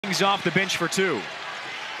Jennings off the bench for 2.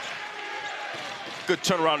 Good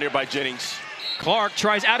turnaround there by Jennings. Clark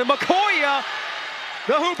tries out of McCoy.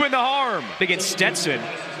 The hoop and the harm. Against Stetson,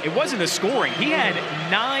 it wasn't the scoring. He had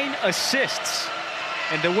 9 assists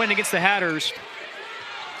in the win against the Hatters.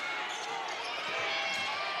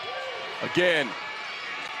 Again,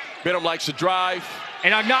 Benham likes to drive.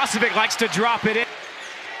 And Ognacevic likes to drop it in.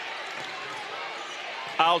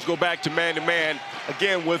 Owls go back to man-to-man.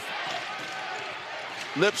 Again with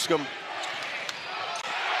Lipscomb.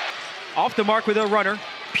 Off the mark with a runner.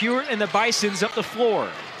 Pruitt and the Bisons up the floor.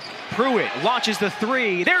 Pruitt launches the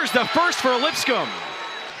 3. There's the first for Lipscomb.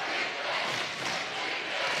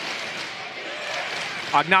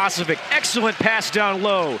 Ognacevic, excellent pass down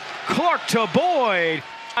low. Clark to Boyd.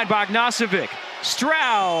 By Ognacevic.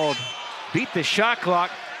 Stroud beat the shot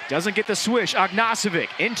clock. Doesn't get the swish. Ognacevic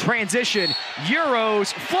in transition.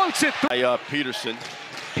 Euros, floats it through. Peterson.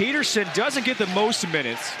 Peterson doesn't get the most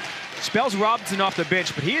minutes. Spells Robinson off the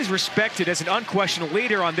bench, but he is respected as an unquestioned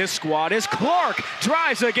leader on this squad as Clark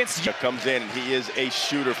drives against... Comes in, and he is a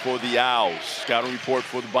shooter for the Owls. Scouting report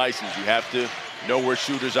for the Bisons. You have to know where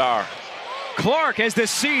shooters are. Clark as the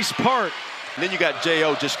seas part. And then you got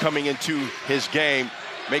J.O. just coming into his game,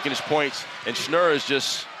 making his points, and Schnurr is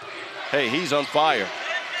just, hey, he's on fire.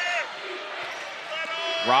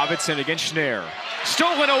 Robinson against Schnurr.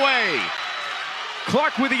 Stolen away.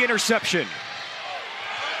 Clark with the interception.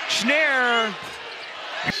 Schnurr.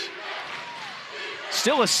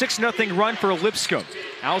 Still a 6-0 run for Lipscomb.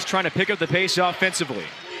 Owls trying to pick up the pace offensively.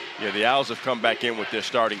 Yeah, the Owls have come back in with their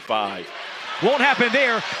starting 5. Won't happen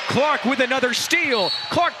there. Clark with another steal.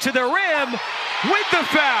 Clark to the rim with the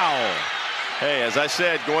foul. Hey, as I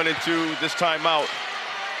said, going into this timeout,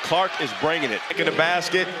 Clark is bringing it. In the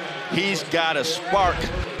basket, he's got a spark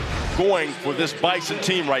going for this Bison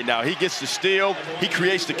team right now. He gets the steal. He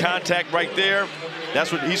creates the contact right there.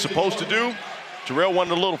 That's what he's supposed to do. Terrell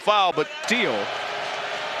wanted a little foul, but steal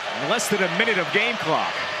in less than a minute of game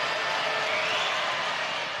clock.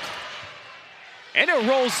 And it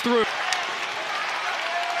rolls through.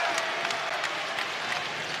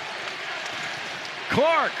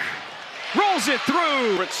 Clark rolls it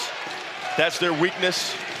through. That's their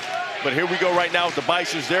weakness. But here we go right now with the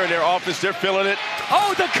Bisons. They're in their office. They're feeling it.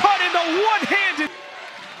 Oh, the cut in the one-handed.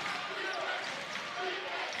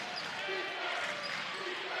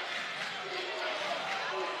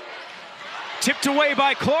 Tipped away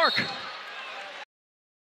by Clark.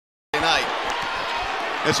 Tonight.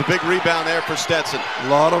 It's a big rebound there for Stetson. A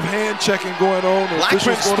lot of hand checking going on. Blackman's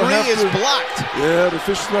 3 is blocked. Yeah, the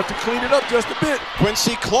officials have to clean it up just a bit.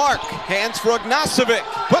 Quincy Clark, hands for Ognacevic,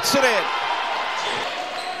 puts it in.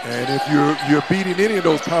 And if you're beating any of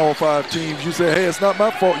those Power 5 teams, you say, hey, it's not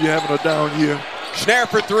my fault you're having a down year. Schnurr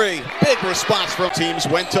for 3. Big response from teams.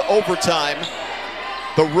 Went to overtime.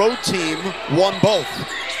 The road team won both.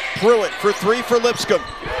 Pruitt for 3 for Lipscomb.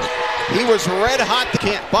 He was red hot.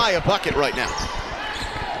 Can't buy a bucket right now.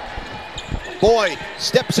 Boyd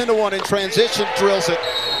steps into one in transition, drills it.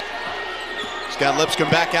 He's got Lipscomb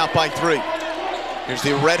back out by 3. Here's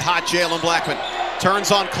the red hot Jalen Blackman.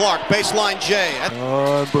 Turns on Clark, baseline J.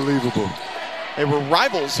 Unbelievable. They were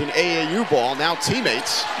rivals in AAU ball, now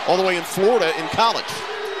teammates, all the way in Florida in college.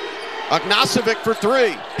 Ognacevic for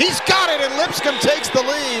 3. He's got it, and Lipscomb takes the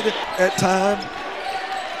lead. At time,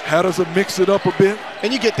 how does it mix it up a bit?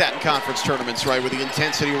 And you get that in conference tournaments, right, where the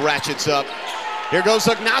intensity ratchets up. Here goes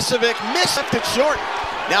Ognacevic, missed it short.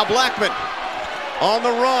 Now Blackman on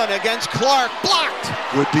the run against Clark, blocked.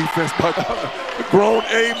 Good defense by a grown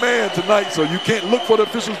A-man tonight, so you can't look for the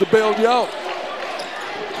officials to bail you out.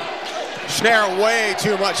 Schnurr, way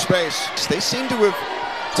too much space. They seem to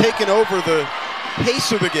have taken over the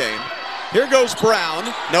pace of the game. Here goes Brown,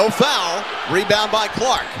 no foul, rebound by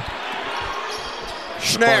Clark.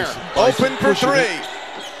 Schnurr, open for 3,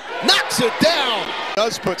 knocks it down.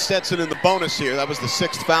 Does put Stetson in the bonus here. That was the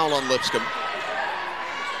 6th foul on Lipscomb.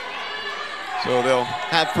 So they'll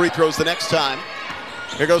have free throws the next time.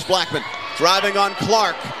 Here goes Blackman, driving on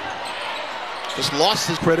Clark. Just lost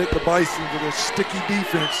his credit to Bison for their sticky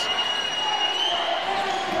defense.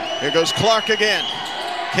 Here goes Clark again.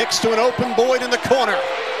 Kicks to an open Boyd in the corner.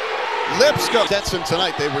 Lipscomb. Stetson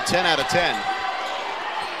tonight, they were 10 out of 10.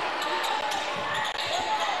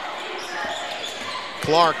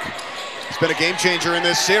 Clark has been a game changer in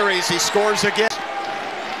this series. He scores again.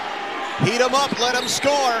 Heat him up, let him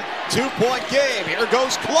score. 2-point game. Here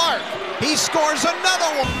goes Clark. He scores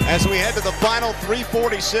another one. As we head to the final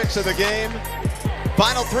 3:46 of the game.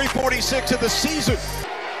 Final 3:46 of the season.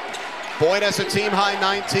 Boyd has a team-high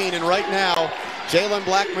 19, and right now, Jalen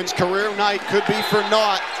Blackman's career night could be for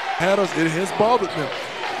naught. It has bothered them.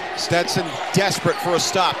 Stetson desperate for a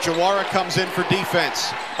stop. Jawara comes in for defense.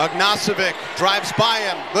 Ognasovic drives by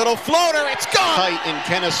him. Little floater, it's gone! Tight in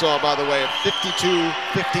Kennesaw, by the way, a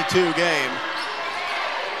 52-52 game.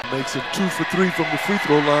 Makes him 2 for 3 from the free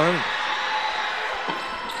throw line.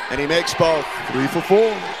 And he makes both. 3 for 4.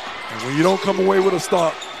 And when you don't come away with a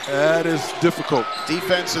stop, that is difficult.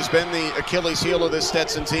 Defense has been the Achilles heel of this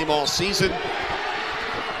Stetson team all season.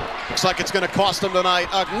 Looks like it's going to cost them tonight.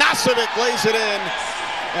 Ognasovic lays it in.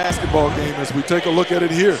 Basketball game as we take a look at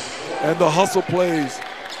it here. And the hustle plays.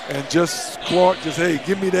 And just Clark just, hey,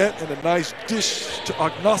 give me that. And a nice dish to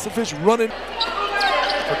Ognasovic running.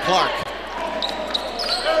 For Clark.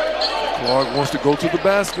 Clark wants to go to the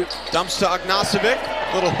basket. Dumps to Ognasovic.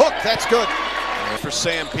 Little hook, that's good. For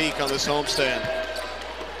Sam Peak on this homestand.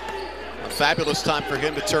 A fabulous time for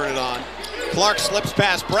him to turn it on. Clark slips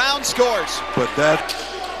past, Brown scores. But that...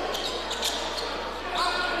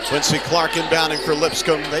 Quincy Clark inbounding for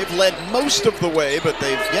Lipscomb. They've led most of the way, but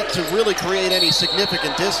they've yet to really create any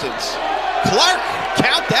significant distance. Clark,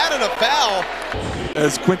 count that and a foul.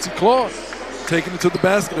 As Quincy Clark taking it to the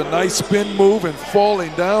basket, a nice spin move and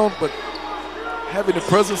falling down, but having the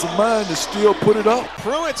presence of mind to still put it up.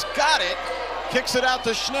 Pruitt's got it, kicks it out to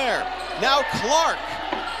Schnarr. Now Clark,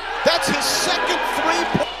 that's his second three.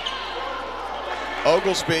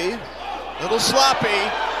 Oglesby, little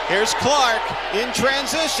sloppy. Here's Clark in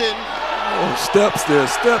transition. Oh, steps there,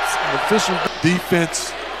 steps. An official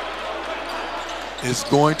defense is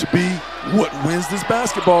going to be what wins this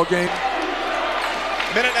basketball game.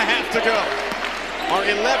 Minute and a half to go. Our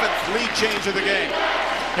 11th lead change of the game.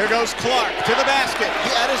 Here goes Clark to the basket.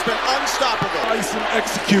 That has been unstoppable. Nice and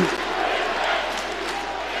execute.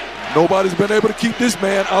 Nobody's been able to keep this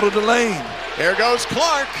man out of the lane. Here goes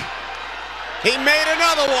Clark. He made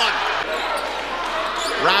another one.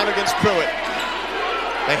 Round against Pruitt.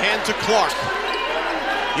 They hand to Clark.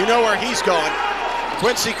 You know where he's going.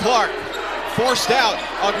 Quincy Clark forced out.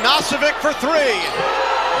 Ognasovic for 3.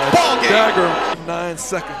 Ball game. Dagger. 9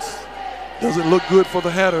 seconds. Doesn't look good for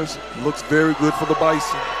the Hatters. Looks very good for the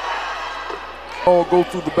Bison. All go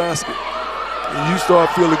through the basket. And you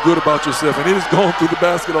start feeling good about yourself. And it has gone through the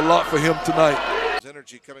basket a lot for him tonight.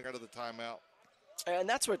 Energy coming out of the timeout. And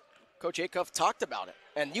that's what Coach Acuff talked about it.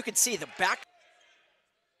 And you can see the back.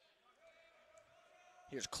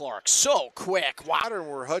 Here's Clark, so quick. Wow.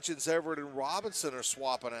 Where Hutchins, Everett, and Robinson are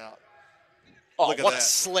swapping out. Oh, Look at what that. A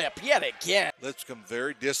slip yet again. Lipscomb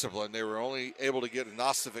very disciplined. They were only able to get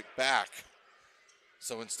Ognasovic back.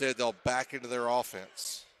 So instead, they'll back into their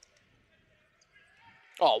offense.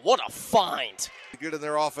 Oh, what a find. Get in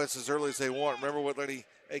their offense as early as they want. Remember what Lenny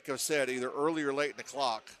Acuff said, either early or late in the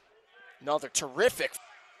clock. Another terrific.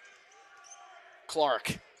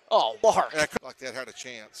 Clark. Oh, Clark. Yeah, like that had a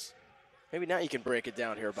chance. Maybe now you can break it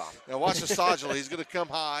down here, Bob. Now watch the Sajala. He's going to come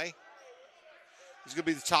high. He's going to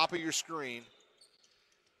be the top of your screen.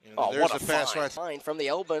 Oh, what a find from the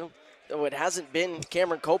elbow. Though it hasn't been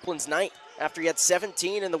Cameron Copeland's night after he had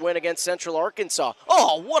 17 in the win against Central Arkansas.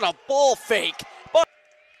 Oh, what a ball fake. But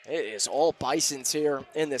it is all Bisons here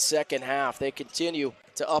in the second half. They continue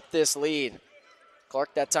to up this lead.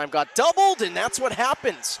 Clark that time got doubled, and that's what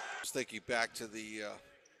happens. Just thinking back to the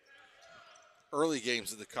early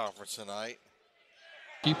games of the conference tonight.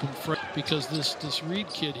 Keep him fresh because this Reed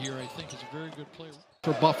kid here, I think, is a very good player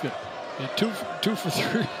for Buffett. And two for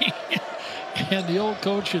 3. And the old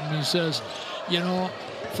coach in me says, you know,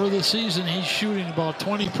 for the season, he's shooting about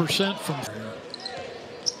 20% from here.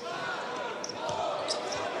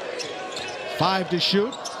 5 to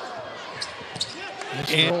shoot.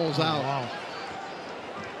 And rolls out. Wow.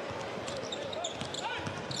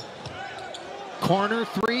 Corner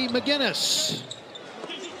 3, McGinnis.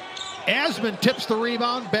 Asman tips the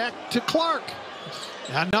rebound back to Clark.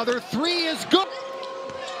 Another 3 is good.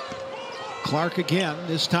 Clark again,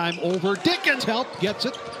 this time over Dickens. Help, gets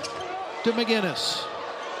it to McGinnis.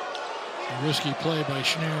 A risky play by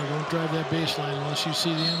Schnarr. Don't drive that baseline unless you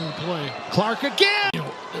see the end of the play. Clark again. You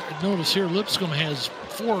know, notice here Lipscomb has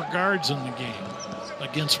 4 guards in the game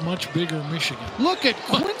against much bigger Michigan. Look at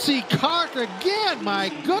Quincy Clark again, my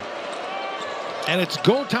goodness. And it's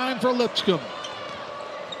go time for Lipscomb.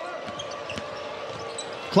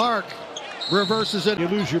 Clark reverses it. You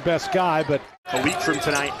lose your best guy, but a week from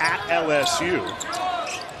tonight at LSU.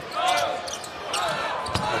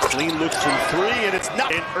 A clean look from 3, and it's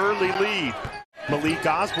not an early lead. Malik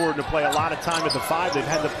Osborne to play a lot of time at the 5. They've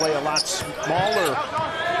had to play a lot smaller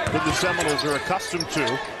than the Seminoles are accustomed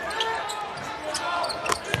to.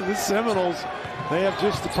 The Seminoles, they have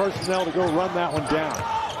just the personnel to go run that one down.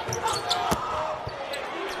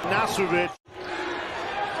 Ognasovic.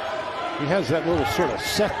 He has that little sort of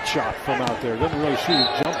set shot from out there. Doesn't really shoot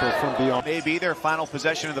a jumper from beyond. Maybe their final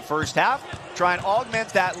possession of the first half. Try and augment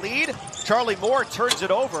that lead. Charlie Moore turns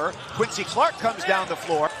it over. Quincy Clark comes down the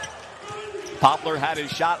floor. Poplar had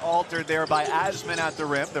his shot altered there by Asman at the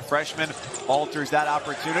rim. The freshman alters that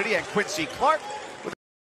opportunity, and Quincy Clark with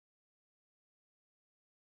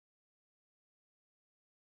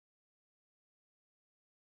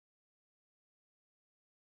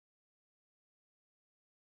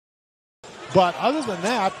But other than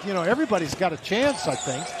that, you know, everybody's got a chance, I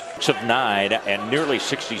think. Of 9 and nearly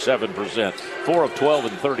 67%. 4 of 12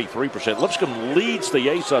 and 33%. Lipscomb leads the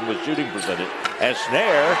ASUN with shooting percentage. As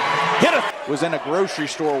Snare hit a... Was in a grocery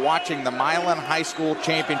store watching the Milan High School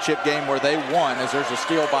championship game where they won, as there's a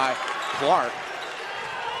steal by Clark.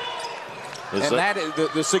 And that is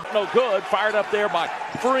the signal good. Fired up there by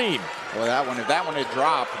Freem. Well, if that one had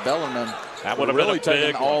dropped, Bellarmine that would have really been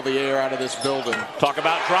taken all the air out of this building. Talk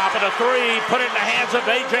about dropping a 3. Put it in the hands of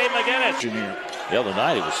A.J. McGinnis. The other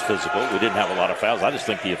night it was physical. We didn't have a lot of fouls. I just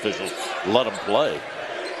think the officials let them play.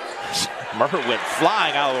 Murr went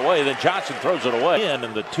flying out of the way. Then Johnson throws it away. In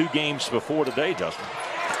the 2 games before today, Justin.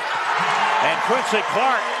 And Quincy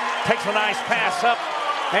Clark takes a nice pass up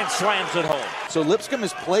and slams it home. So Lipscomb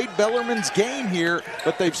has played Bellarmine's game here,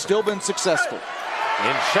 but they've still been successful.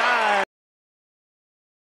 Inside.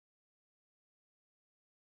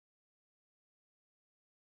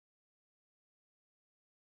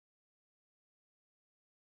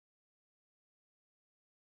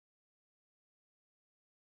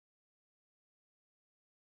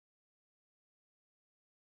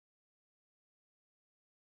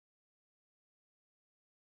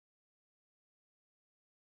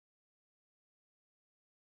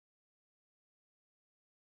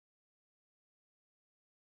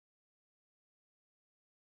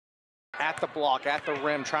 At the block, at the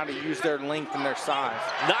rim, trying to use their length and their size.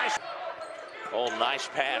 Nice. Oh, nice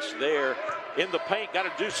pass there. In the paint, got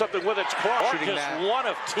to do something with it. Clark just that. 1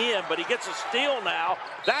 of 10, but he gets a steal now.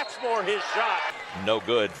 That's more his shot. No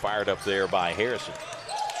good. Fired up there by Harrison.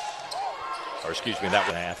 Or excuse me, that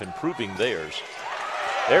one half. Improving theirs.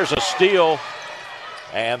 There's a steal.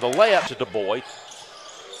 And the layup to Du Bois.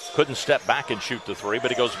 Couldn't step back and shoot the 3,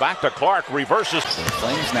 but he goes back to Clark. Reverses. The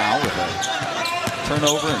Flames now with a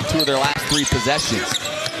turnover in 2 of their last 3 possessions.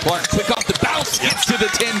 Clark quick off the bounce, gets to the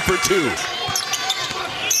 10 for 2.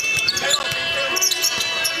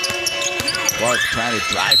 Clark trying to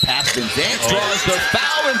drive past Vinzant, draws the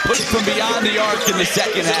foul and puts from beyond the arc in the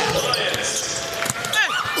second half.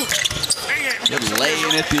 Good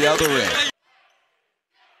laying at the other end.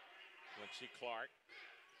 Quincy Clark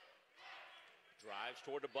drives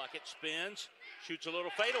toward the bucket, spins, shoots a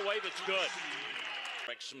little fadeaway that's good.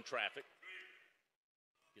 Breaks some traffic.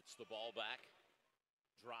 Gets the ball back.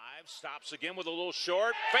 Drives, stops again with a little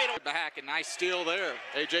short. Fadeaway. Back, a nice steal there.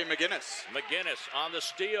 A.J. McGinnis. McGinnis on the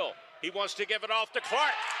steal. He wants to give it off to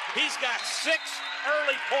Clark. He's got 6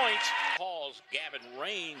 early points. Calls Gavin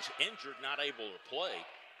Raines injured, not able to play.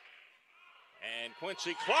 And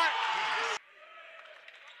Quincy Clark.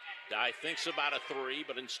 Dye thinks about a 3,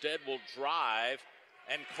 but instead will drive.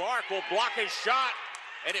 And Clark will block his shot.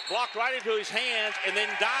 And it blocked right into his hands. And then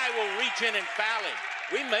Dye will reach in and foul him.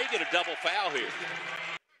 We may get a double foul here.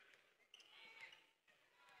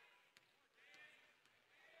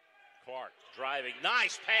 Clark driving.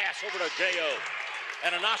 Nice pass over to J.O.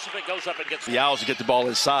 And Anasovic goes up and gets the Owls to get the ball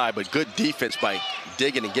inside, but good defense by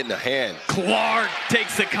digging and getting a hand. Clark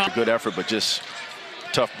takes the good effort, but just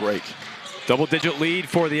tough break. Double-digit lead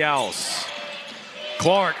for the Owls.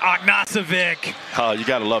 Clark, Anasovic. Oh, you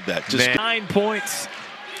got to love that. Just 9 points.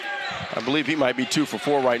 I believe he might be 2 for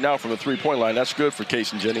 4 right now from the 3-point line. That's good for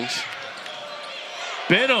Casey Jennings.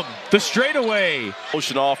 Benham, the straightaway.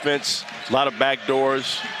 Motion offense, a lot of back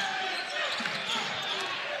doors.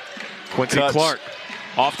 Quincy Clark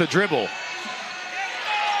off the dribble.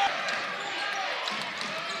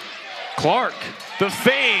 Clark, the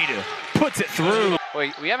fade, puts it through.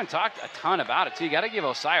 Well, we haven't talked a ton about it, too. You got to give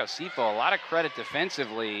Osai Osifo a lot of credit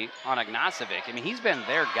defensively on Anasovic. I mean, he's been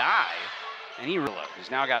their guy. And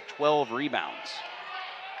he's now got 12 rebounds.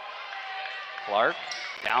 Clark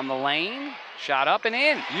down the lane, shot up and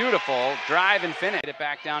in. Beautiful drive and finish. It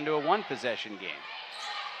back down to a 1-possession game.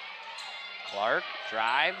 Clark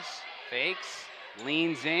drives, fakes,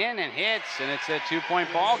 leans in and hits, and it's a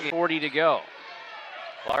 2-point ball game. 40 to go.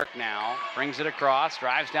 Clark now brings it across,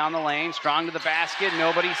 drives down the lane, strong to the basket.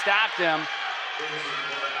 Nobody stopped him.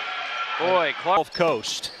 Boy, Clark. Gulf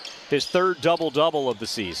Coast, his 3rd double-double of the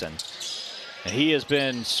season. And he has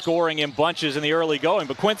been scoring in bunches in the early going,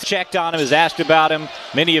 but Quincy checked on him, has asked about him.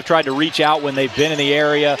 Many have tried to reach out when they've been in the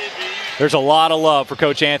area. There's a lot of love for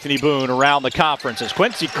Coach Anthony Boone around the conference as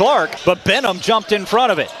Quincy Clark, but Benham jumped in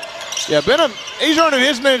front of it. Yeah, Benham, he's earning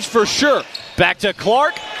his minutes for sure. Back to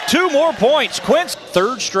Clark, 2 more points. Quince,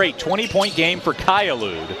 third straight 20-point game for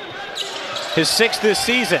Kyalud. His 6th this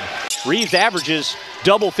season. Reeves averages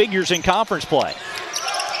double figures in conference play.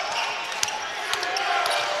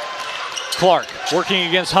 Clark working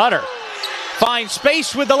against Hunter. Finds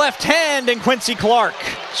space with the left hand, and Quincy Clark.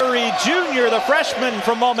 Surrey Jr., the freshman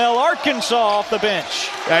from Maumelle, Arkansas, off the bench.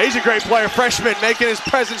 Yeah, he's a great player, freshman, making his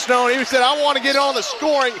presence known. He said, I want to get on the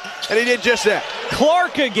scoring, and he did just that.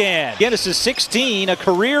 Clark again. Guinness is 16, a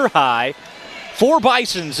career high. 4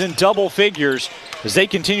 Bisons in double figures as they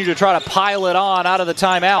continue to try to pile it on out of the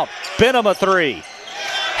timeout. Benham a 3.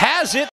 Has it.